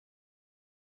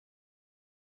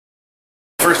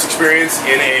experience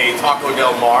in a Taco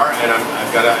Del Mar, and I've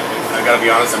gotta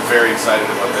be honest, I'm very excited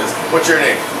about this. What's your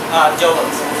name? Joe.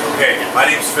 Okay, my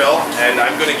name's Phil, and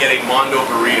I'm gonna get a mondo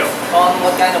burrito. On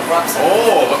what kind of wraps?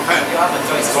 Oh, what kind? You have a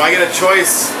choice. So I get a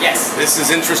choice. Yes. This is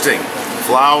interesting.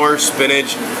 Flour,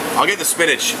 spinach. I'll get the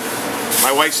spinach. My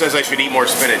wife says I should eat more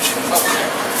spinach. Okay.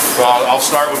 So I'll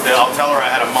start with I'll tell her I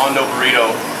had a mondo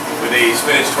burrito with a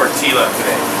spinach tortilla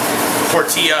today.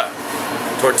 Tortilla,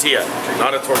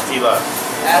 not a tortilla.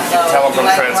 And Tell them would you from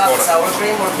like to have Transcona. sour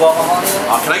cream or guacamole?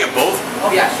 Can I get both?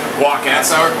 Oh yeah, sure. Guac and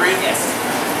sour cream? Yes.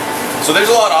 So there's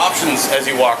a lot of options as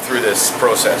you walk through this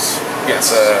process.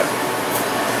 Yes.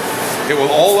 It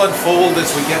will all unfold as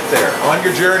we get there on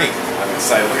your journey. I'm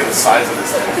excited. Look at the size of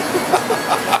this thing.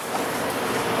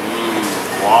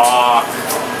 Wow.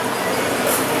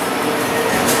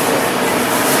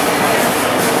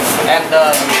 And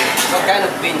what kind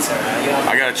of beans, sir?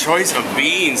 I got a choice of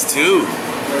beans too.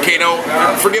 Okay, now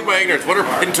forgive my ignorance. What are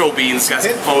pinto beans as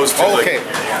opposed to? Okay,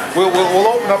 we'll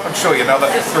open up and show you. Now the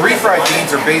refried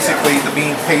beans are basically the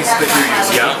bean paste that you're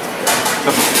using.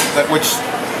 Yeah. Which,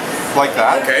 like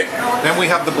that. Okay. Then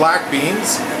we have the black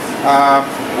beans,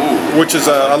 which is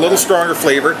a little stronger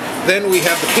flavor. Then we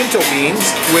have the pinto beans,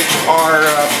 which are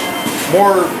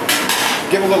more,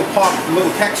 give a little pop, a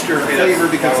little texture and flavor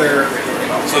because they're.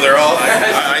 So they're all.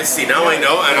 I see. Now I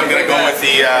know, and I'm gonna go with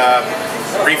the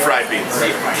refried beans.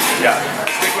 Yeah.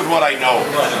 Stick with what I know.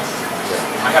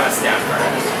 I got a stamp for it.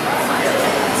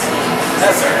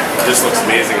 Yes, sir. This looks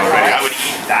amazing already. I would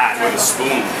eat that with a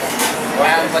spoon.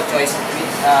 And what choice of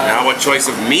meat? Now, what choice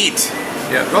of meat?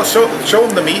 Yeah. Well, show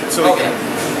them the meat so we Okay.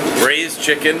 can. Braised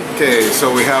chicken. Okay,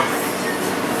 so we have.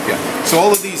 Yeah. So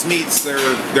all of these meats,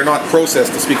 they're not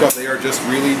processed to speak of. They are just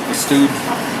really the stewed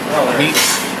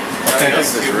meats.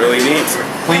 This is really neat.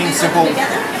 Clean, simple.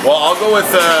 Well, I'll go with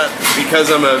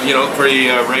because I'm a pretty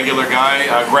regular guy.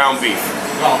 Ground beef.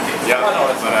 Ground beef. Yeah. But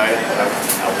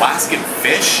Alaskan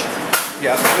fish.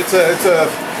 Yeah, it's a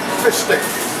fish stick.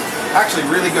 Actually,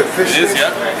 really good fish It is, stick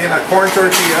yeah. in a corn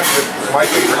tortilla. My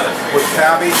favorite with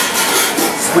cabbage,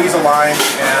 squeeze a lime,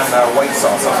 and white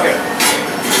sauce. Okay.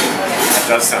 That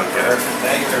does sound good.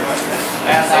 Thank you very much.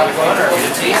 And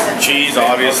cheese? Cheese,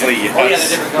 obviously, yes. Oh, yeah, the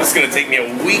different This is going to take me a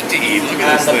week to eat. Look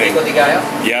at this And the thing. pico de gallo?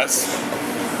 Yes.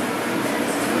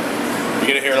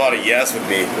 You're going to hear a lot of yes with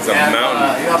me. It's a And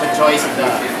mountain. you have a choice of the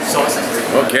sauces.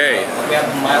 Okay. We have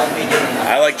mild, medium, and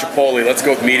I like chipotle. Let's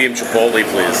go with medium chipotle,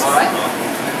 please. alright.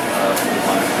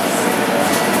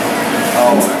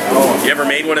 You ever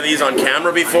made one of these on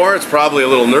camera before? It's probably a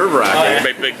little nerve-wracking. Oh, yeah. You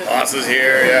make big bosses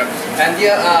here, yeah. And you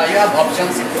have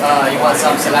options if you want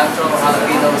some cilantro,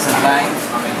 jalapenos, and lime.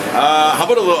 How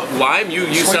about a little lime? You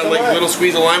sound like a little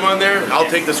squeeze of lime on there? I'll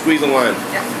take the squeeze of lime.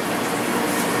 Yeah.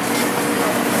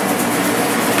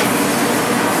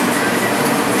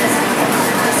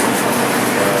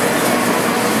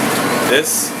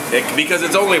 Because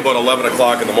it's only about 11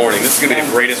 o'clock in the morning, this is going to be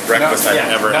the greatest breakfast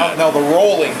I've ever had. Now the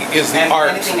rolling is the And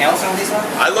art. anything else on this one?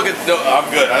 I'm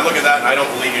good. I look at that and I don't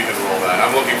believe you can roll that.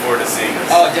 I'm looking forward to seeing this.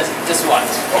 Oh, just what?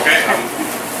 Okay.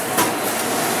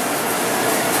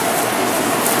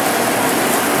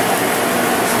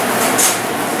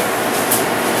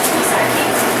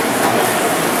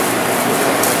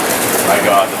 My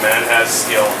God, the man has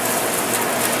skill.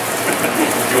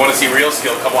 If you want to see real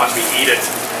skill, come watch me eat it.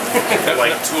 In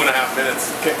like 2.5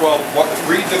 minutes. Okay, well,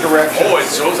 read the directions. Oh,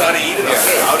 it shows how to eat it?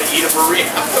 Okay, how to eat a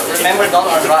burrito. Remember, don't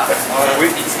unwrap.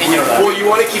 It's in your wrap. Well, you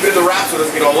want to keep it in the wrap so it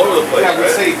doesn't get all over the place, Yeah, we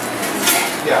right? say,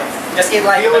 yeah. Just eat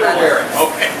like Feel a it or banana. wear it.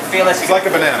 Okay. Feel as It's like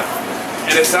a banana.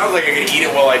 And it sounds like I can eat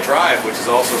it while I drive, which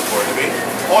is also important to me.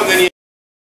 Oh, and then you...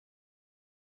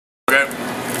 Okay.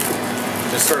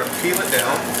 Just sort of peel it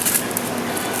down.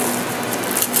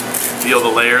 Peel the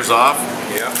layers off.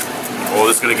 Yeah. Oh,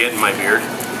 this is going to get in my beard.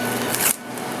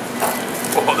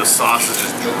 Oh, the sauce is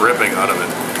just dripping out of it.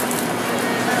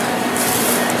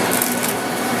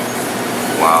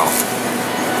 Wow.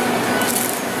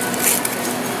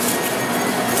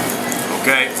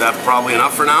 Okay, is that probably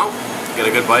enough for now? Get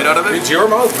a good bite out of it? It's your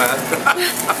mouth, man.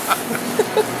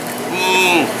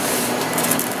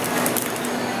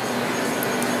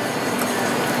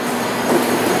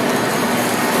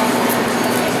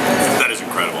 That is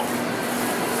incredible.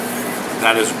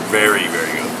 That is very,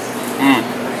 very good.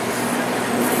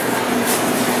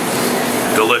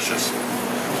 Delicious.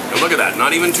 And look at that,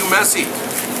 not even too messy.